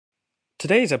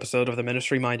Today's episode of the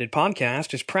Ministry Minded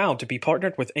Podcast is proud to be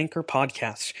partnered with Anchor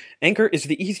Podcasts. Anchor is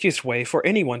the easiest way for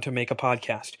anyone to make a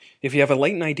podcast. If you have a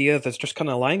latent idea that's just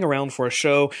kind of lying around for a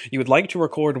show you would like to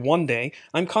record one day,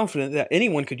 I'm confident that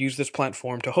anyone could use this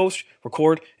platform to host,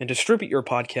 record, and distribute your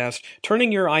podcast,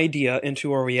 turning your idea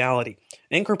into a reality.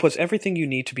 Anchor puts everything you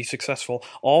need to be successful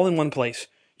all in one place.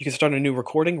 You can start a new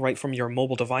recording right from your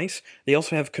mobile device. They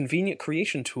also have convenient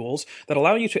creation tools that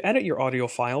allow you to edit your audio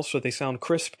files so they sound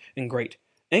crisp and great.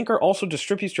 Anchor also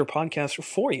distributes your podcast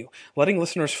for you, letting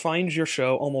listeners find your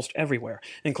show almost everywhere,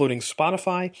 including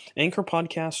Spotify, Anchor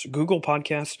Podcasts, Google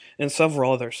Podcasts, and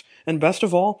several others. And best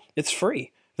of all, it's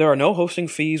free. There are no hosting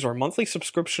fees or monthly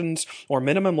subscriptions or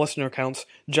minimum listener counts,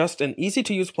 just an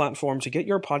easy-to-use platform to get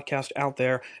your podcast out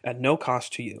there at no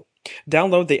cost to you.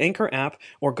 Download the Anchor app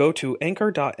or go to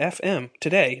anchor.fm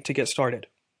today to get started.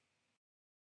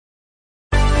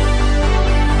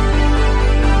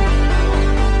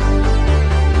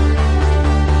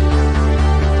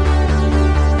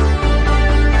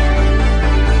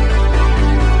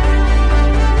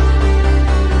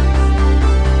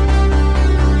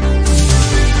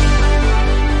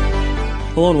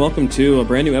 Hello and welcome to a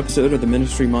brand new episode of the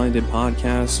Ministry Minded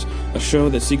Podcast, a show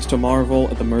that seeks to marvel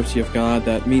at the mercy of God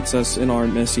that meets us in our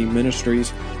messy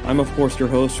ministries. I'm, of course, your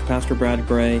host, Pastor Brad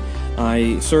Gray.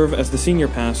 I serve as the senior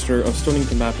pastor of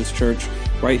Stonington Baptist Church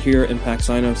right here in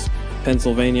Paxinos,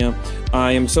 Pennsylvania.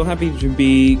 I am so happy to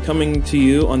be coming to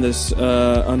you on this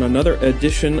on another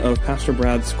edition of Pastor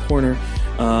Brad's Corner.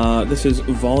 This is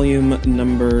volume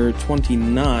number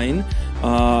 29.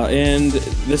 And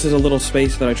this is a little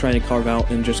space that I try to carve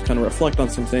out and just kind of reflect on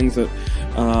some things that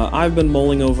I've been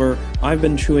mulling over, I've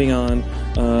been chewing on,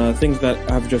 things that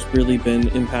have just really been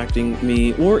impacting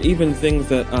me, or even things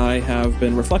that I have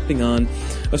been reflecting on,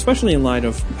 especially in light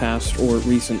of past or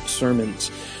recent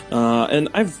sermons. And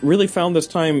I've really found this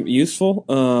time useful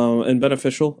and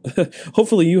beneficial.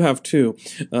 Hopefully you have too.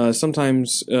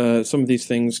 Sometimes some of these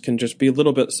things can just be a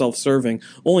little bit self-serving,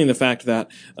 only in the fact that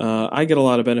I get a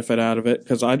lot of benefit out of it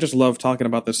because I just love talking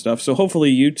about this stuff. So hopefully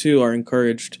you too are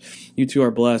encouraged, you too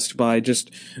are blessed by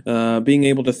just being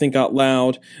able to think out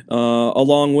loud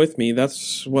along with me.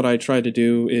 That's what I try to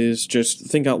do, is just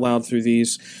think out loud through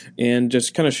these and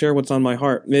just kind of share what's on my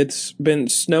heart. It's been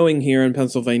snowing here in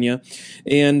Pennsylvania,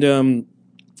 and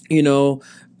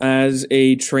as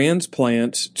a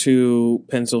transplant to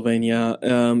Pennsylvania,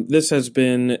 this has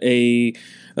been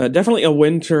definitely a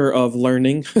winter of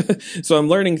learning. So I'm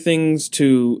learning things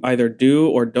to either do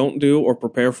or don't do or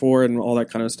prepare for and all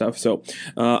that kind of stuff. So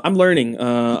I'm learning.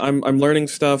 I'm learning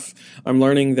stuff. I'm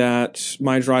learning that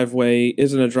my driveway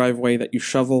isn't a driveway that you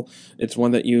shovel. It's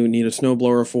one that you need a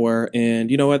snowblower for.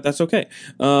 And you know what? That's okay.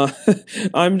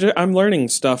 I'm learning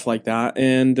stuff like that.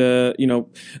 And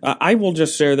I will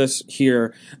just share this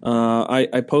here.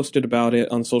 I posted about it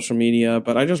on social media,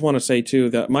 but I just want to say too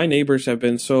that my neighbors have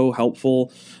been so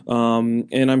helpful.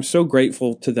 And I'm so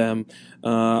grateful to them.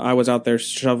 I was out there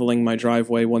shoveling my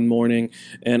driveway one morning,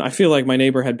 and I feel like my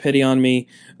neighbor had pity on me,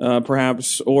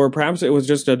 perhaps it was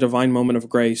just a divine moment of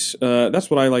grace. That's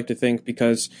what I like to think,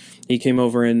 because he came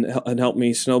over and helped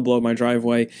me snow blow my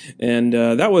driveway, and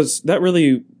that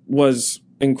really was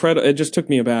incredible. It just took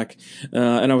me aback,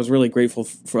 and I was really grateful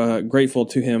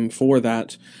to him for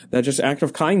that just act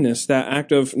of kindness, that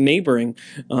act of neighboring,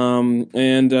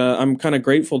 and I'm kind of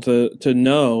grateful to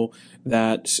know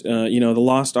that the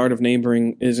lost art of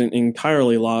neighboring isn't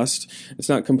entirely lost. It's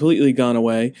not completely gone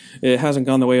away. It hasn't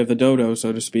gone the way of the dodo,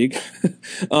 so to speak.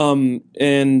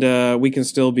 And we can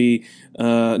still be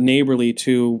neighborly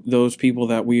to those people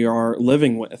that we are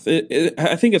living with.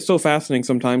 I think it's so fascinating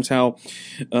sometimes how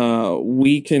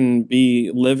we can be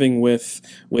living with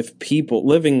people,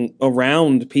 living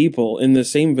around people in the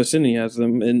same vicinity as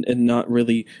them, and not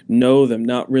really know them,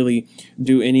 not really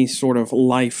do any sort of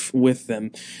life with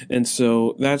them. And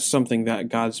so that's something that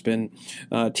God's been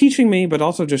teaching me, but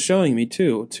also just showing me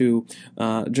too, to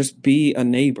just be a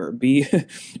neighbor, be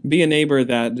a neighbor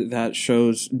that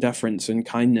shows deference and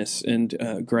kindness and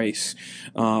grace.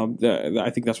 I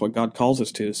think that's what God calls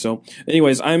us to. So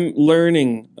anyways, I'm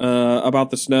learning about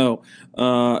the snow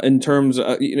in terms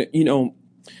of,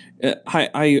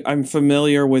 I'm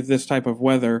familiar with this type of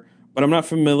weather, but I'm not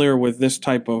familiar with this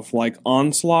type of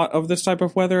onslaught of this type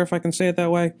of weather, if I can say it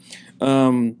that way.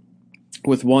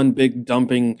 With one big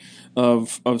dumping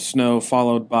of snow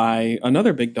followed by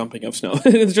another big dumping of snow.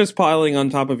 It's just piling on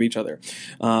top of each other.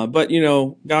 But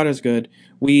God is good.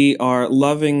 we are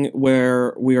loving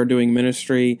where we are doing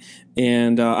ministry,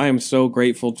 and I am so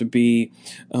grateful to be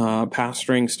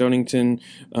pastoring Stonington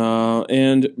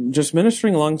and just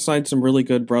ministering alongside some really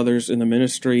good brothers in the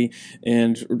ministry,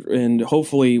 and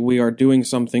hopefully we are doing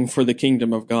something for the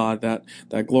kingdom of God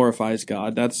that glorifies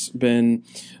God. That's been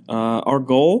our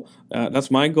goal. That's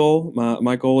my goal.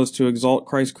 My goal is to exalt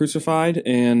Christ crucified,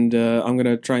 and I'm going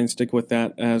to try and stick with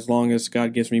that as long as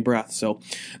God gives me breath. So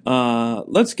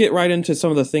let's get right into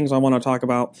some of the things I want to talk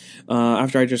about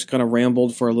after I just kind of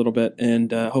rambled for a little bit,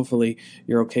 and hopefully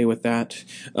you're okay with that.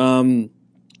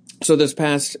 So this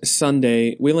past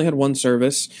Sunday, we only had one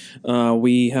service.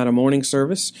 We had a morning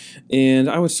service, and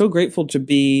I was so grateful to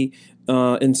be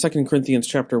in 2 Corinthians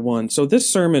chapter 1. So this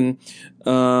sermon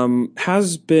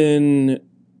has been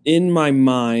in my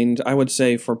mind, I would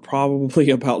say, for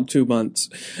probably about 2 months.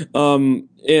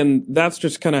 And that's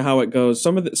just kind of how it goes.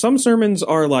 Some sermons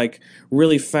are like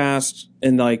really fast,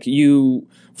 and like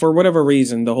for whatever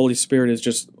reason, the Holy Spirit is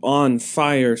just on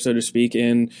fire, so to speak,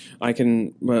 and I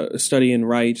can study and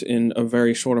write in a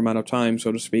very short amount of time,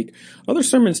 so to speak. Other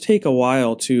sermons take a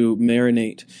while to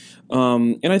marinate.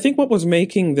 And I think what was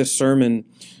making this sermon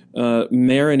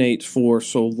marinate for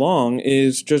so long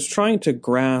is just trying to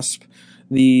grasp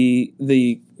the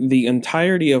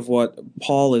entirety of what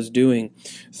Paul is doing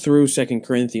through 2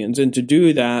 Corinthians. And to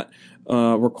do that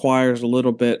requires a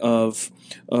little bit of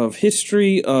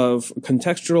history, of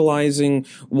contextualizing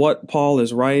what Paul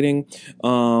is writing,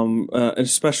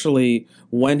 especially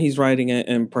when he's writing it,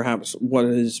 and perhaps what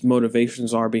his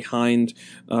motivations are behind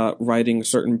writing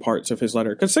certain parts of his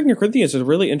letter. Because 2 Corinthians is a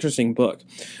really interesting book.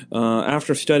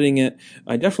 After studying it,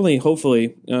 I definitely,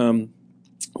 hopefully,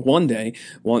 one day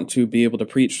want to be able to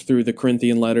preach through the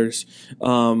Corinthian letters,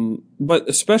 but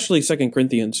especially 2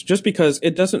 Corinthians, just because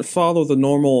it doesn't follow the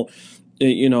normal,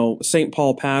 St.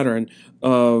 Paul pattern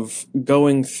of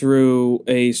going through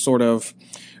a sort of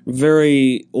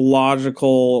very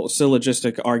logical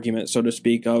syllogistic argument, so to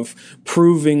speak, of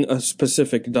proving a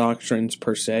specific doctrines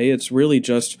per se. It's really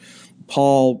just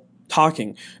Paul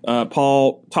talking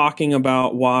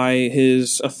about why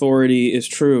his authority is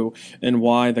true and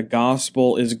why the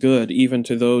gospel is good, even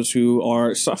to those who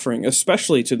are suffering,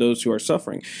 especially to those who are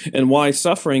suffering, and why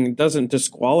suffering doesn't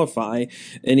disqualify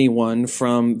anyone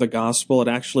from the gospel. It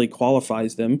actually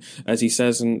qualifies them, as he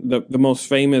says in the most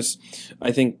famous,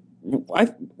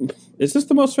 is this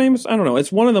the most famous? I don't know.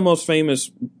 It's one of the most famous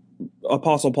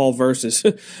Apostle Paul verses,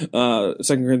 2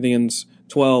 Corinthians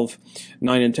 12,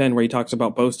 9 and 10, where he talks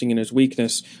about boasting in his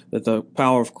weakness, that the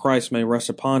power of Christ may rest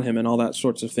upon him, and all that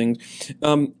sorts of things.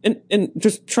 And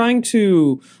just trying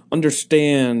to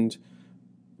understand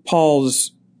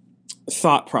Paul's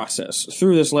thought process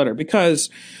through this letter, because,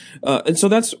 and so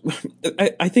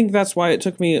I think that's why it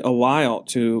took me a while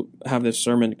to have this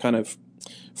sermon kind of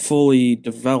fully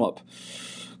develop.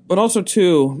 But also,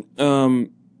 too,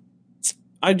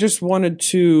 I just wanted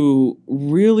to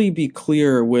really be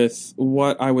clear with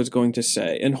what I was going to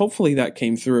say, and hopefully that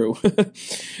came through.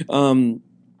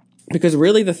 Because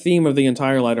really the theme of the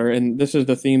entire letter, and this is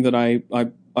the theme that I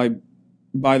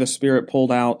by the Spirit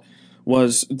pulled out,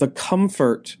 was the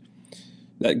comfort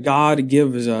that God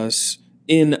gives us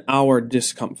in our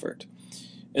discomfort.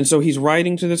 And so he's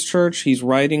writing to this church. He's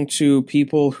writing to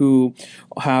people who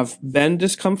have been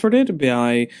discomforted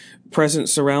by present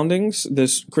surroundings.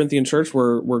 This Corinthian church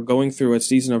we're going through a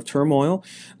season of turmoil,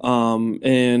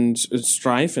 and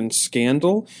strife and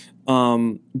scandal.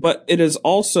 But it is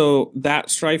also that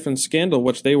strife and scandal,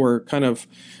 which they were kind of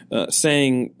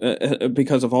saying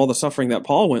because of all the suffering that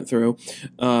Paul went through,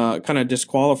 kind of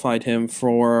disqualified him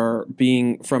from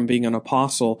being an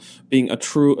apostle, being a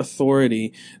true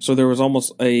authority. So there was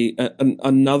almost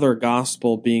another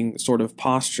gospel being sort of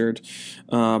postured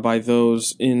by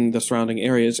those in the surrounding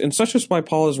areas. And such is why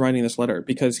Paul is writing this letter,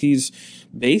 because he's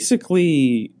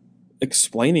basically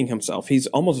explaining himself. He's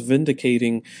almost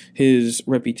vindicating his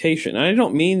reputation. And I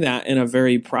don't mean that in a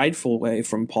very prideful way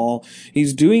from Paul.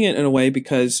 He's doing it in a way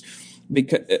because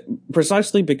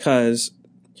precisely because,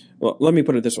 well, let me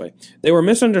put it this way. They were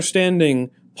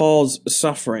misunderstanding Paul's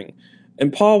suffering,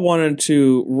 and Paul wanted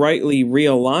to rightly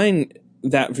realign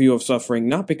that view of suffering,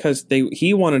 not because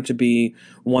he wanted to be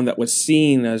one that was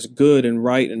seen as good and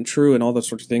right and true and all those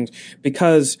sorts of things,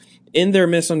 because in their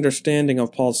misunderstanding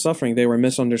of Paul's suffering, they were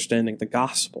misunderstanding the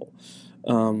gospel.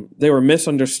 They were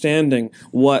misunderstanding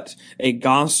what a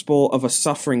gospel of a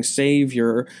suffering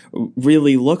Savior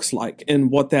really looks like,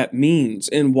 and what that means,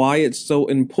 and why it's so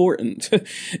important.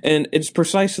 And it's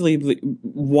precisely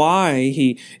why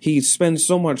he spends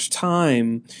so much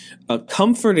time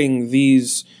comforting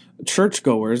these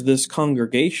churchgoers, this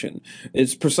congregation.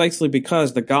 It's precisely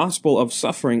because the gospel of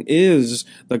suffering is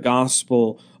the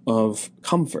gospel of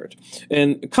comfort.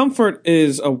 And comfort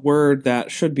is a word that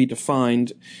should be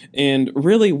defined, and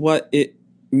really what it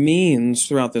means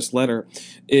throughout this letter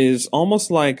is almost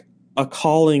like a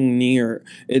calling near.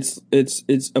 It's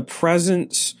a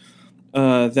presence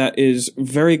that is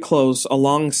very close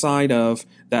alongside of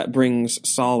that brings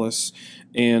solace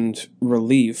and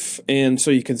relief. And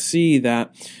so you can see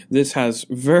that this has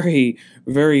very,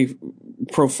 very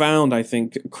profound, I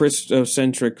think,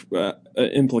 Christocentric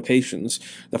implications.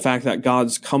 The fact that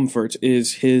God's comfort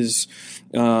is his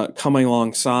coming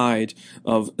alongside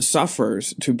of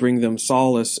sufferers to bring them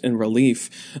solace and relief,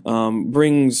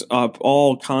 brings up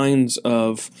all kinds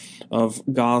of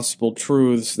gospel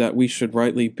truths that we should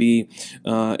rightly be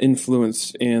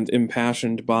influenced and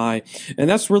impassioned by. And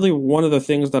that's really one of the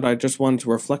things that I just wanted to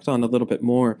reflect on a little bit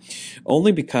more,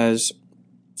 only because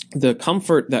the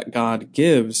comfort that God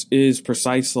gives is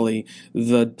precisely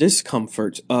the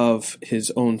discomfort of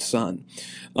his own son.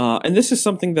 And this is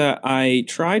something that I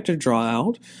tried to draw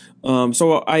out.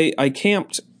 So I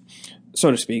camped,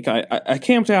 so to speak, I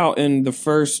camped out in the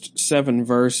first 7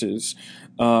 verses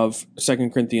of 2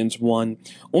 Corinthians 1,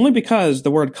 only because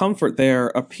the word comfort there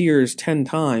appears 10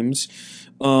 times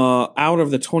out of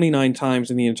the 29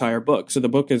 times in the entire book. So the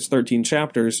book is 13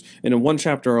 chapters, and in one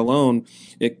chapter alone,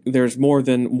 there's more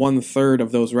than 1/3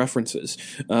 of those references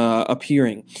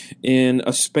appearing in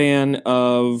a span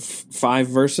of 5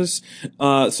 verses.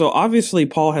 So obviously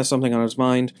Paul has something on his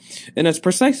mind, and it's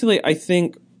precisely, I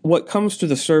think, what comes to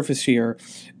the surface here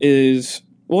is,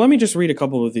 well, let me just read a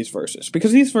couple of these verses,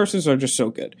 because these verses are just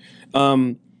so good.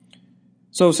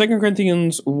 So 2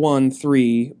 Corinthians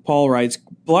 1:3, Paul writes,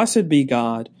 "Blessed be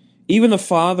God, even the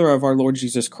Father of our Lord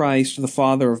Jesus Christ, the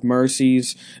Father of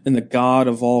mercies, and the God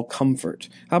of all comfort."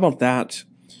 How about that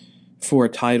for a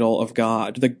title of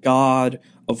God? The God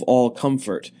of all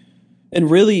comfort.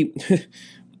 And really,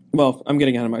 well, I'm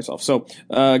getting ahead of myself. So,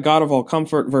 God of all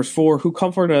comfort, verse 4, "Who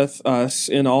comforteth us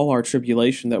in all our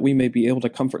tribulation, that we may be able to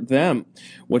comfort them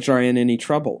which are in any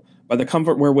trouble, by the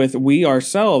comfort wherewith we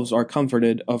ourselves are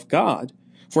comforted of God.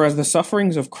 For as the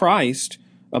sufferings of Christ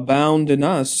abound in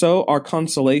us, so our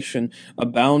consolation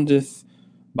aboundeth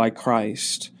by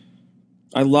Christ."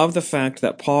 I love the fact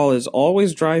that Paul is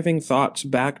always driving thoughts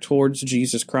back towards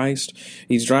Jesus Christ.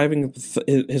 He's driving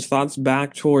his thoughts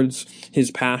back towards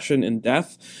his passion and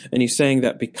death. And he's saying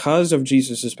that because of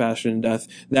Jesus' passion and death,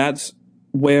 that's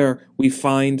where we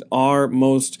find our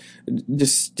most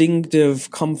distinctive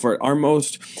comfort, our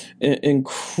most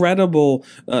incredible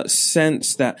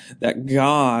sense that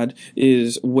God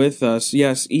is with us.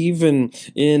 Yes, even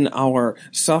in our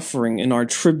suffering, in our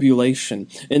tribulation.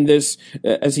 In this,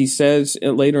 as he says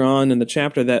later on in the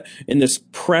chapter, that in this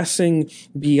pressing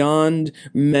beyond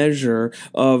measure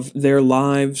of their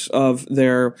lives, of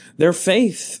their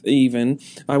faith even,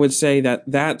 I would say that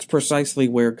that's precisely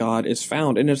where God is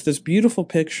found. And it's this beautiful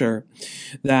picture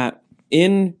that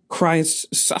in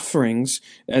Christ's sufferings,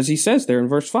 as he says there in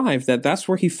verse 5, that's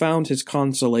where he found his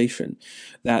consolation,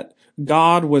 that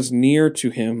God was near to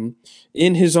him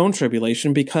in his own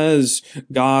tribulation, because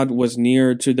God was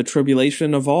near to the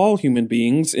tribulation of all human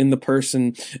beings in the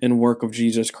person and work of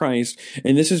Jesus Christ.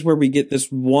 And this is where we get this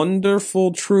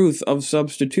wonderful truth of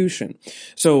substitution.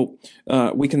 So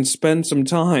we can spend some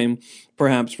time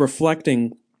perhaps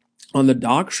reflecting on the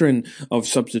doctrine of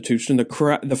substitution,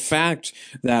 the fact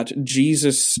that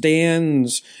Jesus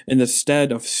stands in the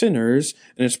stead of sinners,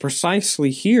 and it's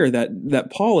precisely here that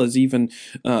Paul is even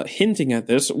hinting at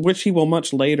this, which he will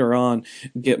much later on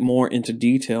get more into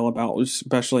detail about,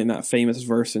 especially in that famous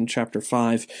verse in chapter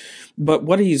 5. But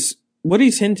what he's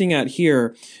hinting at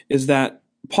here is that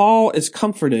Paul is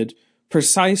comforted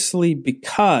precisely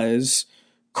because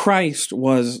Christ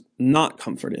was not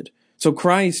comforted. So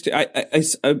Christ,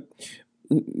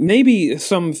 maybe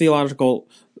some theological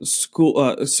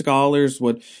scholars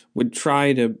would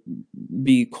try to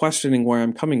be questioning where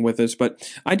I'm coming with this, but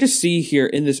I just see here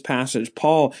in this passage,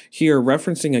 Paul here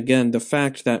referencing again the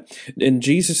fact that in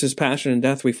Jesus' passion and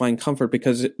death we find comfort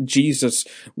because Jesus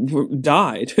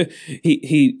died.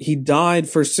 He died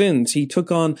for sins. He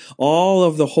took on all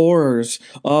of the horrors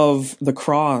of the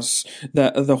cross,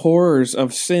 the horrors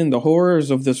of sin, the horrors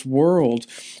of this world.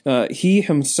 He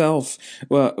himself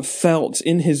felt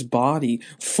in his body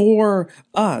for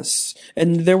us,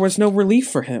 and there was no relief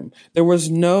for him. There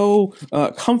was no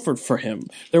comfort for him.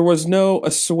 There was no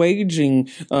assuaging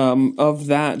of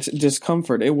that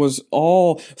discomfort. It was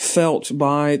all felt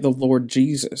by the Lord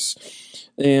Jesus.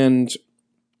 And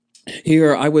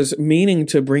Here, I was meaning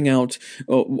to bring out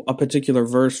a particular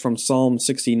verse from Psalm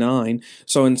 69.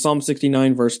 So in Psalm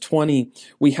 69, verse 20,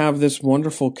 we have this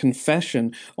wonderful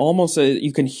confession. Almost,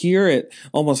 you can hear it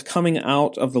almost coming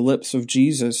out of the lips of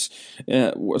Jesus.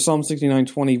 Psalm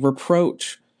 69:20,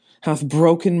 reproach hath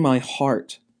broken my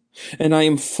heart, and I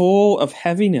am full of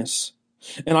heaviness.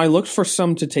 And I looked for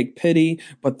some to take pity,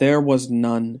 but there was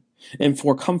none, and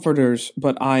for comforters,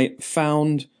 but I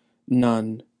found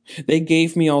none. They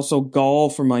gave me also gall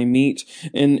for my meat,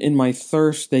 and in my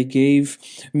thirst they gave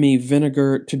me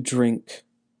vinegar to drink.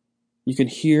 You can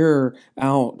hear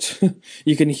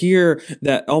you can hear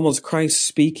that almost Christ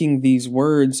speaking these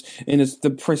words, and it's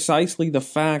precisely the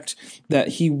fact that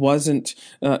he wasn't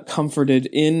comforted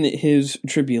in his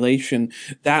tribulation.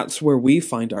 That's where we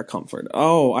find our comfort.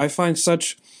 Oh, I find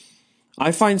such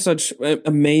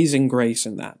amazing grace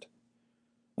in that.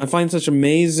 I find such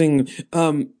amazing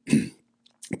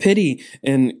pity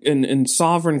and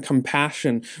sovereign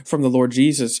compassion from the Lord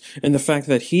Jesus, and the fact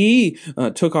that he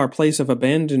took our place of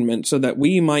abandonment so that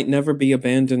we might never be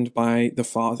abandoned by the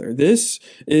Father. This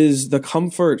is the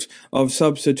comfort of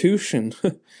substitution,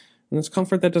 and it's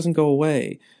comfort that doesn't go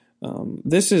away.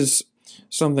 This is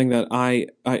something that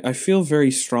I feel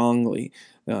very strongly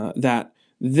that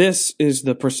this is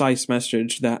the precise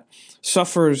message that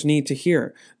sufferers need to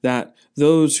hear, that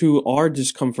those who are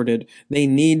discomforted, they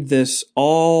need this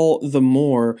all the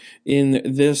more in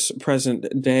this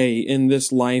present day, in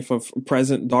this life of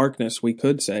present darkness, we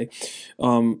could say.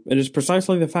 It is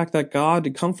precisely the fact that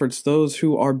God comforts those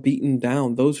who are beaten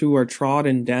down, those who are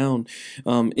trodden down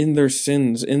in their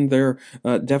sins, in their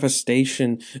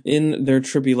devastation, in their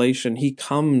tribulation. He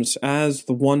comes as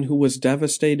the one who was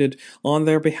devastated on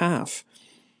their behalf.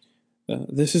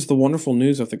 This is the wonderful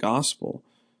news of the gospel.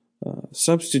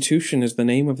 Substitution is the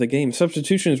name of the game.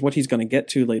 Substitution is what he's going to get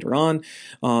to later on.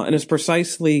 And it's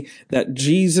precisely that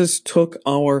Jesus took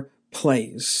our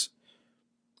place.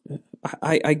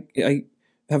 I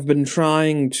have been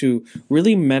trying to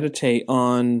really meditate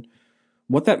on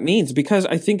what that means, because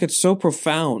I think it's so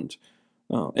profound.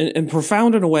 And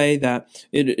profound in a way that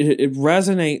it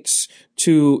resonates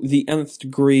to the nth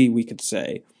degree, we could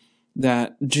say,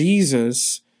 that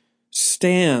Jesus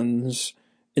stands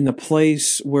in the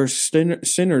place where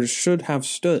sinners should have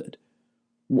stood.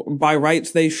 By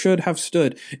rights, they should have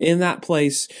stood in that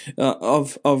place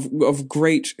of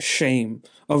great shame,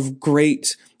 of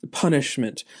great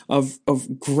punishment, of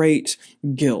great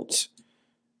guilt.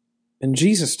 And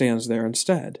Jesus stands there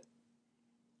instead.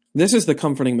 This is the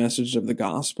comforting message of the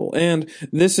gospel, and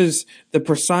this is the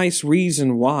precise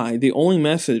reason why the only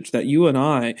message that you and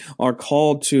I are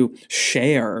called to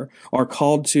share, are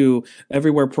called to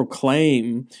everywhere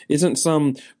proclaim, isn't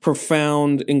some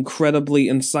profound, incredibly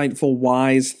insightful,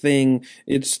 wise thing.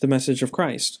 It's the message of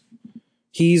Christ.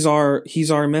 He's our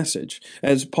message.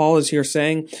 As Paul is here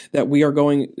saying that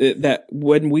that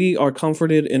when we are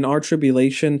comforted in our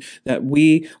tribulation, that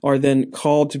we are then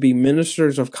called to be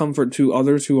ministers of comfort to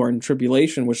others who are in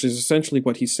tribulation, which is essentially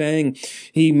what he's saying.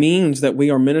 He means that we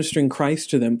are ministering Christ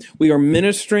to them. We are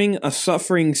ministering a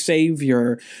suffering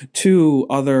Savior to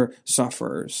other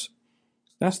sufferers.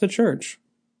 That's the church.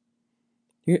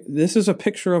 This is a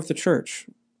picture of the church.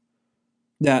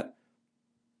 That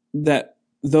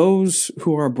those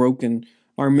who are broken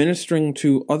are ministering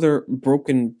to other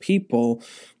broken people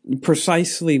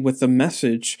precisely with the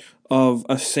message of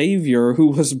a Savior who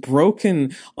was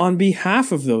broken on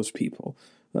behalf of those people.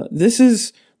 This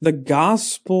is the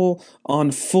gospel on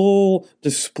full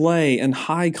display and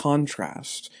high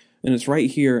contrast. And it's right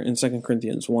here in 2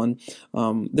 Corinthians 1.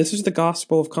 This is the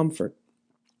gospel of comfort.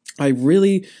 I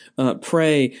really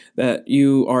pray that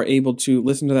you are able to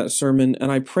listen to that sermon, and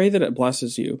I pray that it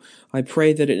blesses you. I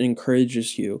pray that it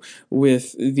encourages you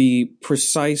with the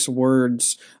precise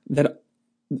words that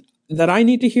I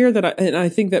need to hear, and I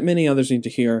think that many others need to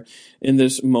hear in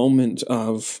this moment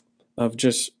of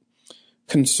just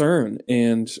concern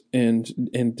and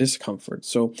discomfort.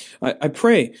 So I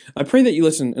pray that you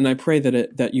listen, and I pray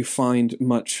that you find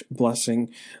much blessing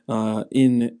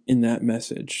in that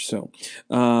message. So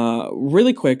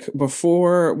really quick,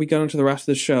 before we go into the rest of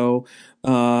the show,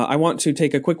 I want to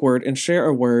take a quick word and share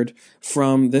a word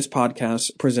from this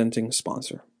podcast presenting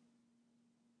sponsor.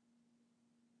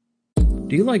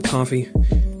 Do you like coffee?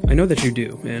 I know that you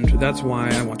do, and that's why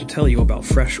I want to tell you about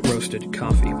Fresh Roasted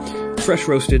Coffee. Fresh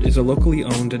Roasted is a locally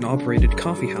owned and operated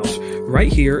coffee house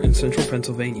right here in central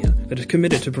Pennsylvania that is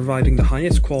committed to providing the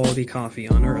highest quality coffee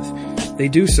on earth. They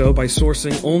do so by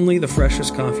sourcing only the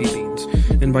freshest coffee beans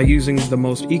and by using the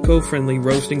most eco-friendly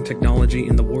roasting technology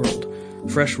in the world.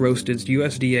 Fresh Roasted's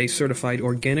USDA certified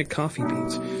organic coffee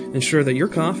beans ensure that your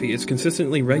coffee is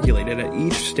consistently regulated at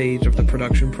each stage of the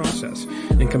production process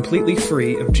and completely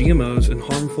free of GMOs and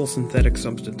harmful synthetic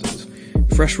substances.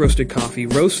 Fresh Roasted Coffee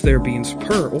roasts their beans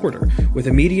per order with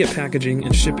immediate packaging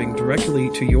and shipping directly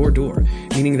to your door,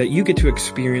 meaning that you get to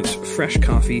experience fresh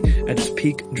coffee at its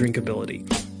peak drinkability.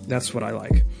 That's what I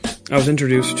like. I was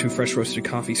introduced to Fresh Roasted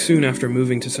Coffee soon after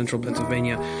moving to central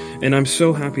Pennsylvania, and I'm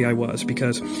so happy I was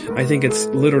because I think it's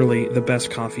literally the best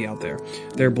coffee out there.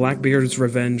 Their Blackbeard's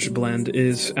Revenge blend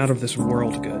is out of this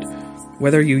world good.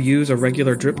 Whether you use a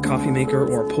regular drip coffee maker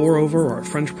or a pour-over or a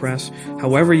French press,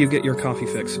 however you get your coffee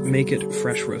fix, make it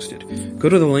fresh roasted. Go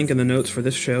to the link in the notes for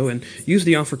this show and use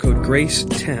the offer code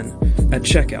GRACE10 at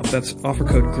checkout. That's offer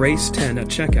code GRACE10 at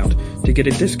checkout to get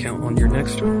a discount on your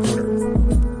next order.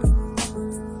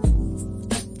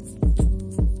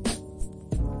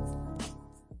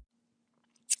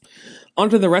 On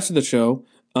to the rest of the show.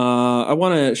 I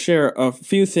want to share a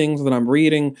few things that I'm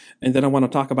reading, and then I want to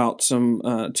talk about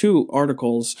some two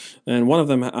articles, and one of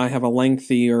them I have a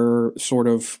lengthier sort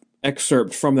of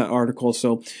excerpt from that article,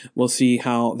 so we'll see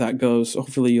how that goes.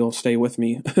 Hopefully you'll stay with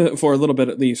me for a little bit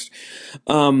at least.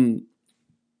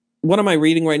 What am I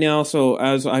reading right now? So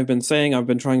as I've been saying, I've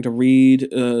been trying to read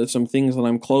some things that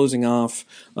I'm closing off.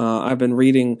 I've been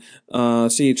reading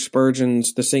C.H.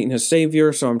 Spurgeon's The Satanist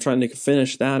Savior, so I'm trying to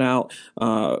finish that out.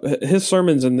 His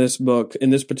sermons in this book,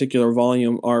 in this particular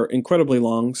volume, are incredibly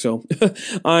long, so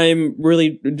I'm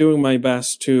really doing my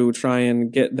best to try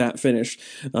and get that finished,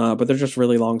 but they're just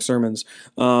really long sermons.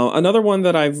 Another one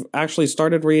that I've actually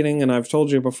started reading, and I've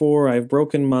told you before, I've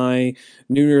broken my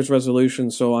New Year's resolution,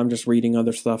 so I'm just reading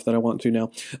other stuff that I want to now.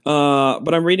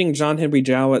 But I'm reading John Henry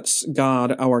Jowett's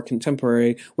God, Our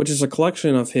Contemporary, which is a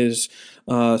collection of his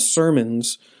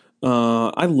sermons.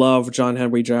 I love John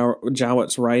Henry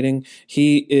Jowett's writing.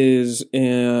 He's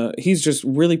just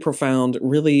really profound,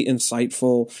 really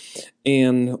insightful,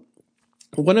 and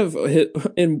one of his,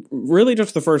 and really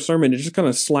just the first sermon, it just kind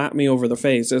of slapped me over the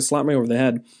face. It slapped me over the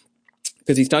head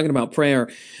because he's talking about prayer,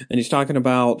 and he's talking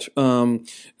about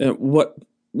what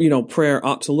prayer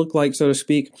ought to look like, so to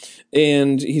speak.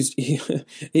 And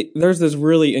there's this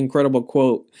really incredible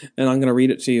quote, and I'm going to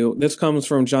read it to you. This comes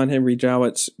from John Henry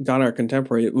Jowett's God, Our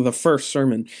Contemporary, the first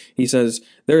sermon. He says,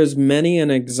 "There is many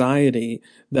an anxiety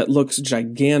that looks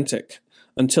gigantic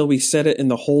until we set it in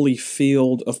the holy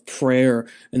field of prayer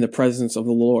in the presence of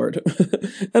the Lord."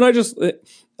 And I just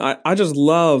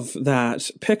love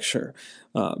that picture.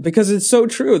 Because it's so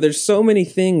true. There's so many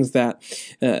things that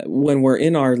when we're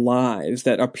in our lives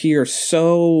that appear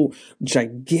so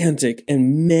gigantic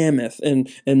and mammoth and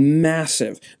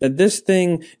massive, that this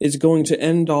thing is going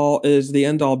to is the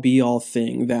end all be all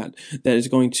thing that is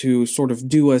going to sort of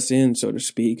do us in, so to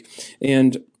speak.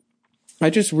 And I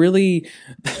just really,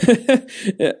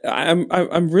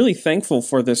 I'm really thankful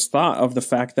for this thought of the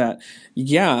fact that,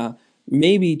 yeah,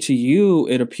 maybe to you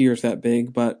it appears that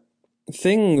big, but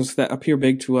things that appear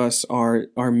big to us are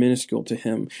minuscule to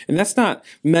him. And that's not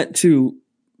meant to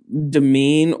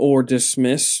demean or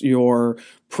dismiss your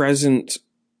present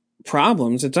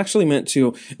problems. It's actually meant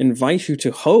to invite you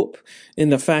to hope in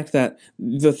the fact that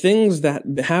the things that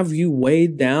have you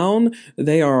weighed down,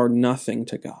 they are nothing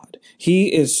to God.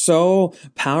 He is so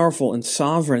powerful and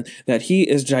sovereign that he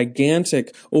is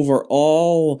gigantic over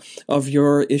all of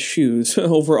your issues,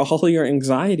 over all your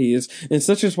anxieties. And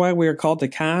such is why we are called to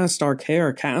cast our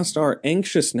care, cast our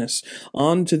anxiousness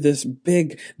onto this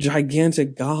big,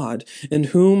 gigantic God, in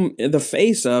whom the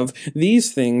face of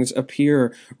these things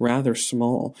appear rather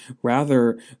small,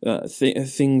 rather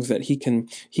things that he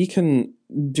can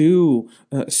do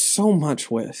so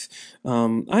much with.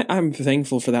 I'm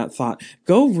thankful for that thought.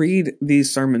 Go read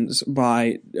these sermons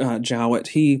by Jowett.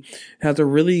 He has a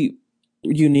really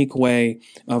unique way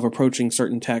of approaching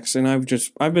certain texts, and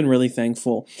I've been really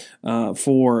thankful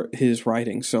for his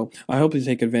writing. So I hope you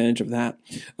take advantage of that.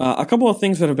 A couple of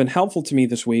things that have been helpful to me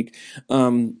this week.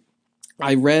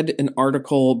 I read an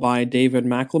article by David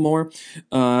McLemore.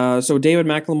 So David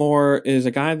McLemore is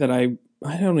a guy that I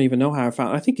don't even know how I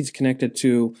found. I think he's connected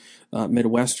to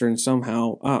Midwestern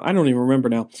somehow. I don't even remember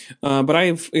now. But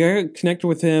I connected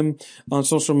with him on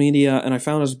social media, and I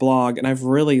found his blog, and I've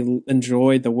really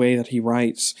enjoyed the way that he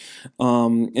writes.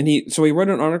 And he wrote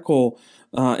an article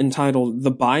entitled "The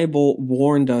Bible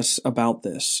Warned Us About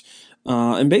This."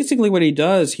 And basically what he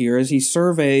does here is he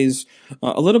surveys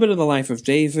a little bit of the life of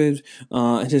David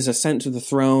and his ascent to the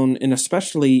throne, and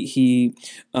especially he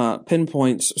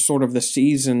pinpoints sort of the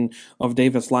season of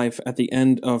David's life at the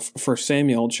end of 1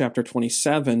 Samuel chapter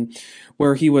 27,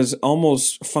 where he was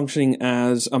almost functioning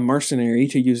as a mercenary,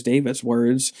 to use David's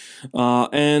words.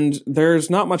 And there's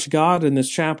not much God in this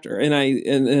chapter. And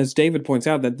as David points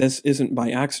out, that this isn't by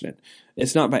accident.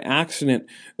 It's not by accident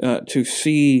to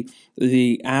see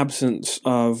the absence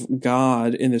of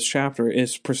God in this chapter.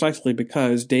 It's precisely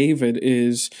because David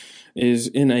is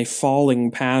in a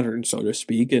falling pattern, so to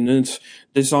speak, and it's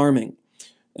disarming.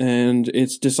 And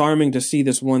it's disarming to see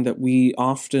this one that we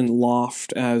often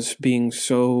loft as being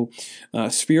so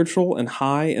spiritual and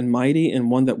high and mighty, and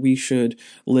one that we should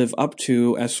live up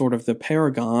to as sort of the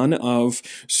paragon of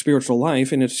spiritual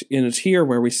life. And it's here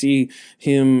where we see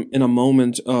him in a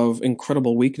moment of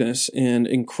incredible weakness and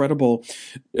incredible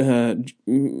being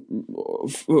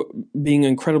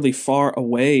incredibly far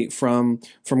away from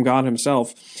God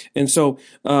himself. And so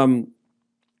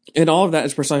and all of that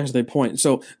is precisely the point.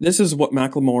 So this is what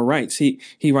Macklemore writes.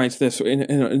 He writes this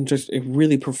in just a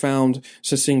really profound,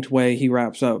 succinct way. He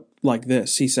wraps up like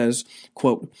this. He says,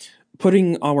 quote,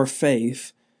 "Putting our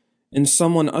faith in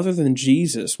someone other than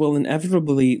Jesus will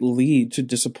inevitably lead to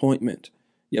disappointment.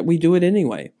 Yet we do it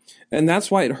anyway. And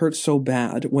that's why it hurts so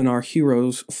bad when our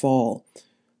heroes fall.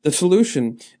 The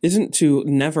solution isn't to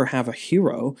never have a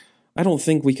hero. I don't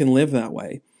think we can live that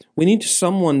way. We need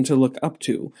someone to look up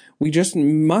to. We just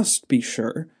must be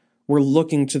sure we're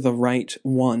looking to the right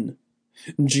one.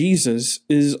 Jesus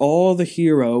is all the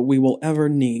hero we will ever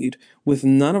need, with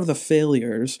none of the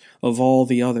failures of all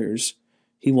the others.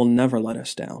 He will never let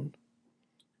us down."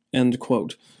 End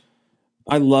quote.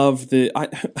 I love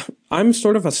I'm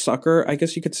sort of a sucker, I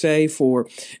guess you could say, for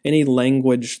any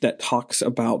language that talks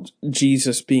about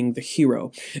Jesus being the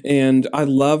hero. And I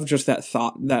love just that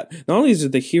thought that not only is he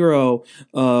the hero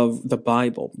of the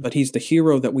Bible, but he's the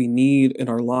hero that we need in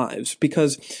our lives,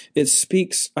 because it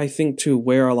speaks, I think, to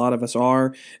where a lot of us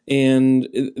are. And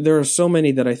there are so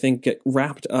many that I think get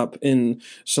wrapped up in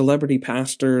celebrity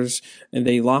pastors, and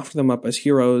they loft them up as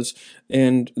heroes.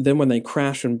 And then when they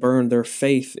crash and burn, their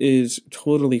faith is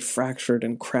totally fractured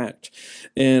and cracked.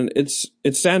 And it's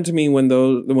sad to me when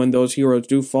those heroes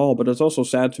do fall, but it's also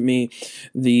sad to me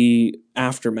the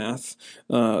aftermath,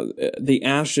 the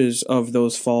ashes of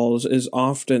those falls is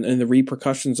often, and the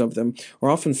repercussions of them are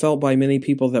often felt by many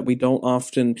people that we don't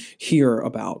often hear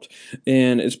about.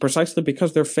 And it's precisely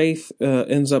because their faith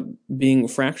ends up being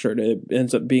fractured. It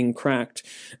ends up being cracked,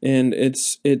 and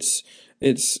it's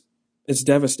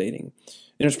devastating.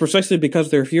 And it's precisely because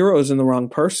their hero is in the wrong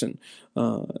person.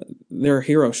 Their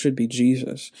hero should be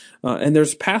Jesus. And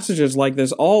there's passages like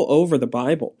this all over the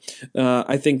Bible,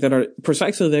 I think, that are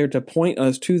precisely there to point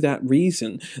us to that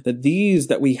reason, that these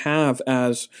that we have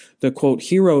as the, quote,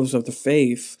 heroes of the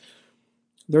faith,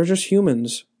 they're just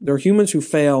humans. They're humans who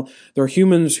fail. They're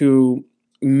humans who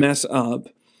mess up.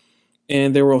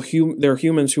 And they're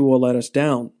humans who will let us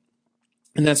down.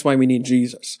 And that's why we need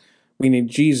Jesus. We need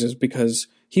Jesus because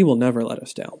he will never let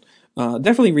us down.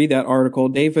 Definitely read that article.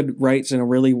 David writes in a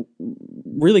really,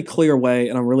 really clear way,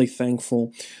 and I'm really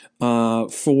thankful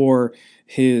for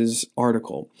his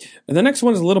article. And the next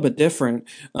one is a little bit different,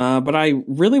 but I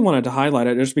really wanted to highlight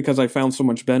it just because I found so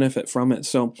much benefit from it.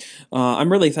 So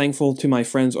I'm really thankful to my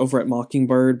friends over at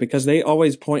Mockingbird, because they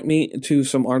always point me to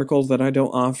some articles that I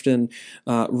don't often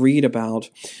read about.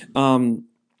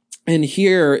 And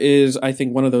here is, I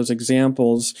think, one of those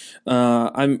examples.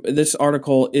 This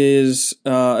article is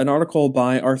an article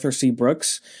by Arthur C.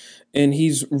 Brooks, and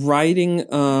he's writing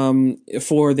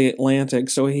for The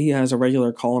Atlantic, so he has a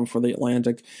regular column for The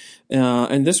Atlantic.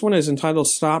 And this one is entitled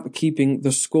 "Stop Keeping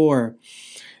the Score."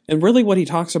 And really what he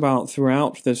talks about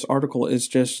throughout this article is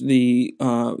just the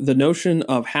notion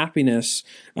of happiness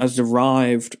as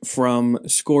derived from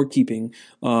scorekeeping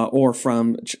or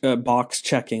from box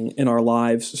checking in our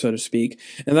lives, so to speak.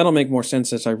 And that'll make more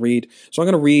sense as I read. So I'm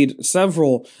going to read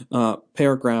several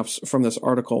paragraphs from this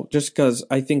article just because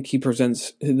I think he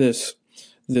presents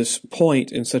this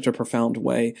point in such a profound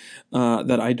way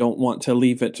that I don't want to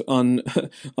leave it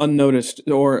unnoticed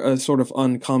or sort of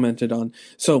uncommented on.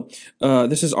 So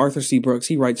this is Arthur C. Brooks.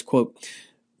 He writes, quote,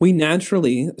 "We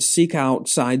naturally seek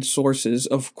outside sources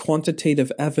of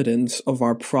quantitative evidence of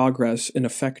our progress and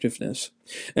effectiveness,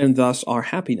 and thus our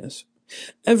happiness.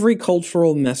 Every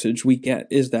cultural message we get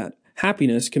is that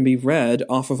happiness can be read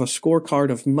off of a scorecard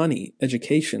of money,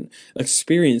 education,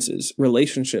 experiences,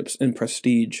 relationships, and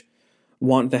prestige.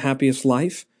 Want the happiest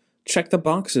life? Check the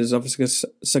boxes of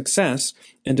success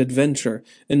and adventure,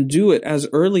 and do it as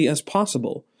early as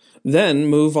possible. Then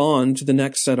move on to the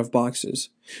next set of boxes.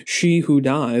 She who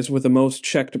dies with the most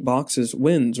checked boxes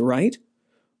wins, right?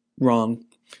 Wrong.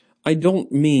 I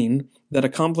don't mean that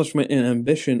accomplishment and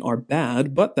ambition are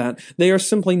bad, but that they are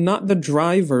simply not the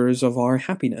drivers of our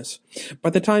happiness.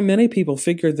 By the time many people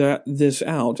figure this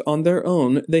out on their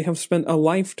own, they have spent a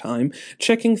lifetime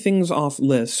checking things off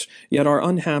lists, yet are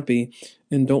unhappy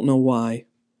and don't know why.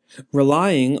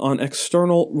 Relying on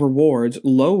external rewards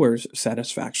lowers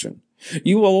satisfaction.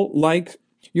 You will like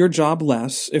your job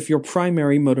less if your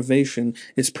primary motivation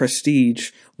is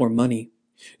prestige or money.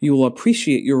 You will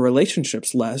appreciate your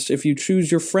relationships less if you choose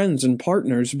your friends and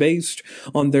partners based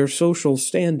on their social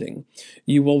standing.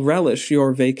 You will relish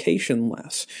your vacation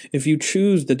less if you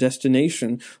choose the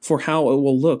destination for how it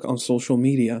will look on social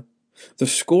media. The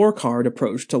scorecard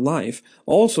approach to life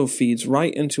also feeds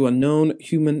right into a known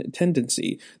human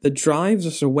tendency that drives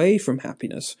us away from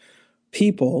happiness.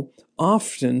 People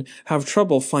often have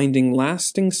trouble finding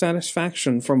lasting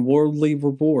satisfaction from worldly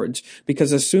rewards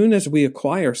because as soon as we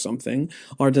acquire something,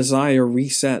 our desire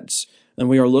resets and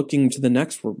we are looking to the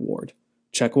next reward.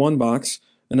 Check one box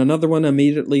and another one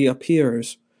immediately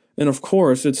appears. And of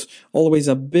course, it's always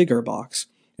a bigger box.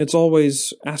 It's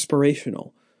always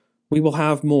aspirational. We will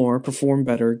have more, perform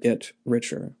better, get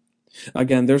richer.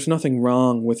 Again, there's nothing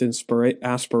wrong with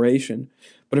aspiration,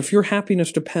 but if your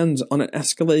happiness depends on an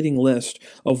escalating list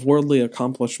of worldly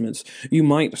accomplishments, you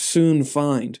might soon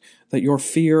find that your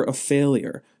fear of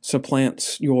failure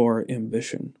supplants your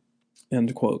ambition.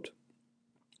 End quote.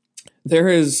 There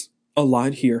is a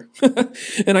lot here.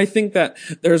 And I think that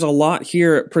there's a lot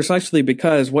here precisely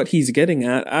because what he's getting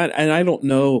at, and I don't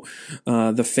know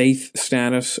the faith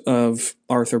status of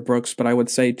Arthur Brooks, but I would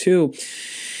say too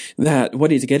that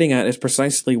what he's getting at is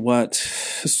precisely what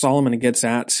Solomon gets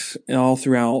at all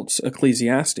throughout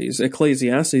Ecclesiastes.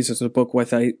 Ecclesiastes is a book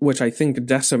which I think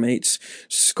decimates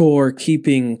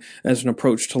score-keeping as an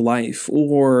approach to life,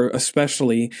 or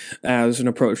especially as an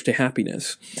approach to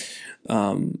happiness.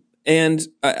 And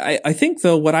I think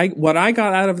though what I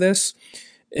got out of this,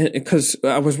 because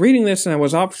I was reading this and I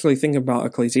was obviously thinking about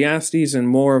Ecclesiastes and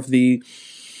more of the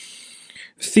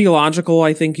theological,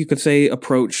 I think you could say,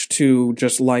 approach to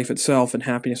just life itself and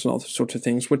happiness and all those sorts of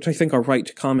things, which I think are right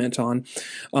to comment on.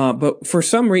 But for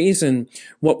some reason,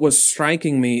 what was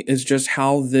striking me is just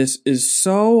how this is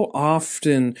so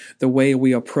often the way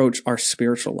we approach our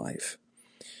spiritual life.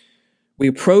 We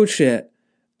approach it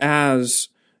as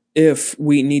if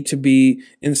we need to be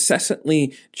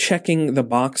incessantly checking the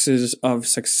boxes of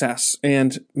success.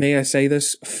 And may I say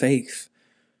this, faith.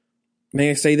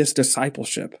 May I say this,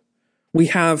 discipleship. We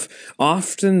have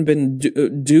often been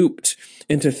duped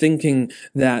into thinking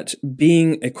that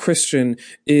being a Christian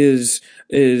is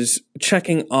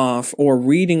checking off or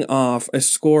reading off a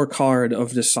scorecard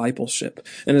of discipleship.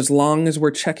 And as long as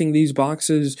we're checking these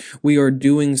boxes, we are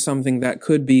doing something that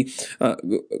could be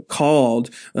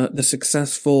called the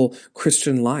successful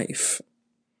Christian life.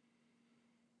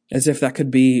 As if that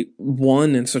could be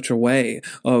won in such a way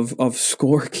of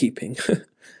scorekeeping.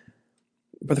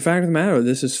 But the fact of the matter,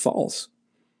 this is false.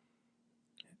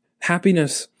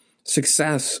 Happiness,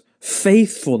 success,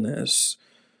 faithfulness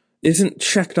isn't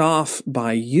checked off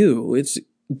by you. It's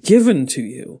given to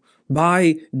you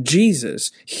by Jesus.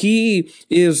 He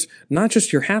is not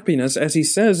just your happiness, as he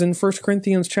says in 1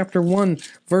 Corinthians chapter 1,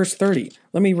 verse 30.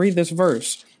 Let me read this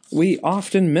verse. We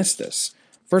often miss this.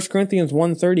 1 Corinthians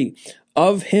 1:30.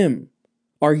 Of him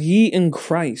are ye in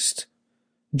Christ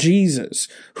Jesus,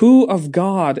 who of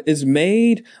God is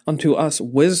made unto us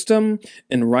wisdom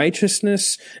and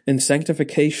righteousness and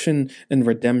sanctification and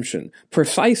redemption.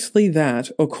 Precisely that,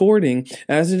 according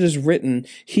as it is written,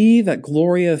 he that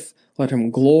glorieth, let him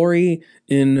glory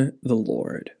in the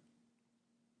Lord.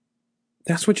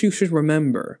 That's what you should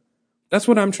remember. That's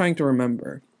what I'm trying to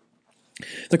remember.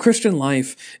 The Christian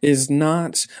life is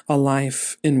not a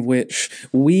life in which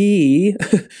we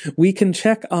can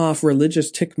check off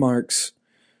religious tick marks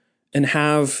and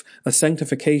have a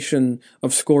sanctification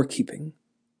of scorekeeping.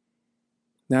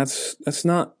 That's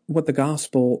not what the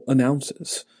gospel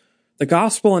announces. The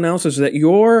gospel announces that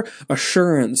your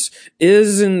assurance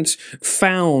isn't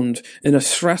found in a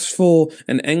stressful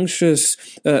and anxious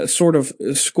sort of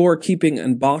scorekeeping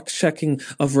and box checking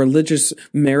of religious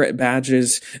merit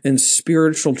badges and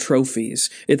spiritual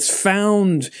trophies. It's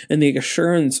found in the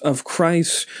assurance of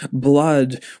Christ's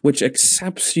blood, which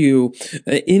accepts you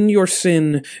in your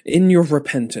sin, in your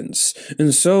repentance.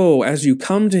 And so, as you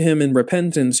come to him in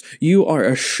repentance, you are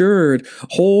assured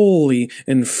wholly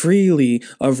and freely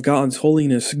of God's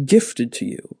holiness gifted to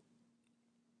you.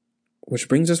 Which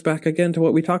brings us back again to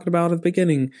what we talked about at the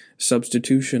beginning,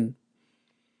 substitution.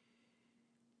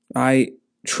 I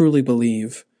truly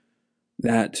believe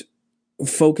that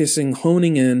focusing,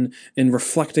 honing in, and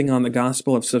reflecting on the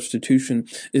gospel of substitution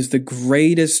is the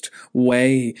greatest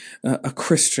way a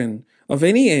Christian of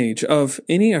any age, of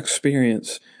any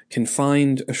experience, can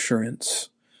find assurance,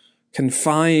 can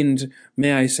find,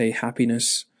 may I say,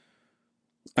 happiness.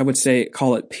 I would say,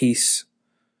 call it peace.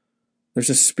 There's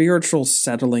a spiritual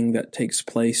settling that takes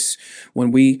place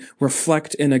when we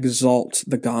reflect and exalt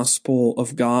the gospel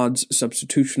of God's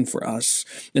substitution for us.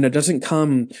 And it doesn't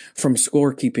come from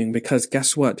scorekeeping, because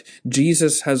guess what?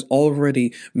 Jesus has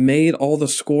already made all the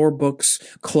score books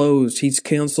closed. He's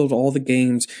canceled all the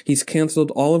games. He's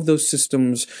canceled all of those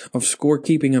systems of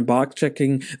scorekeeping and box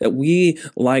checking that we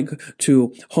like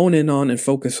to hone in on and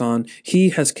focus on. He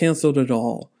has canceled it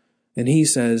all. And he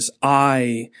says,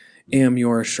 I am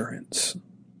your assurance.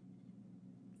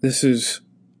 This is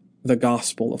the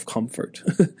gospel of comfort.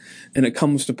 And it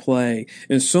comes to play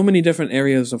in so many different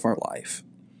areas of our life.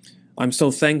 I'm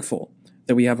so thankful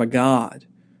that we have a God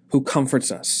who comforts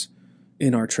us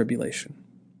in our tribulation.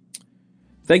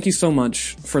 Thank you so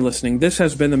much for listening. This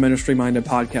has been the Ministry Minded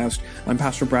Podcast. I'm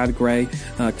Pastor Brad Gray.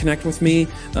 Connect with me.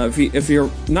 If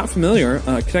you're not familiar,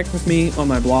 connect with me on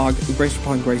my blog,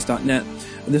 graceupongrace.net.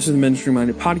 This is the Ministry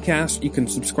Minded Podcast. You can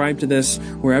subscribe to this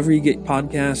wherever you get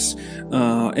podcasts,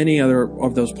 any other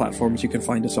of those platforms you can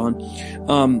find us on.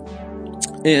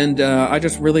 I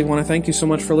just really want to thank you so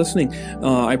much for listening.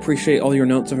 I appreciate all your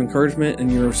notes of encouragement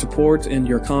and your support and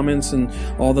your comments and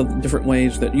all the different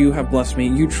ways that you have blessed me.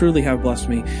 You truly have blessed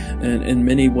me in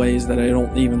many ways that I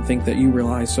don't even think that you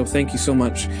realize. So thank you so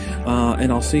much.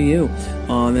 And I'll see you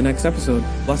on the next episode.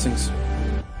 Blessings.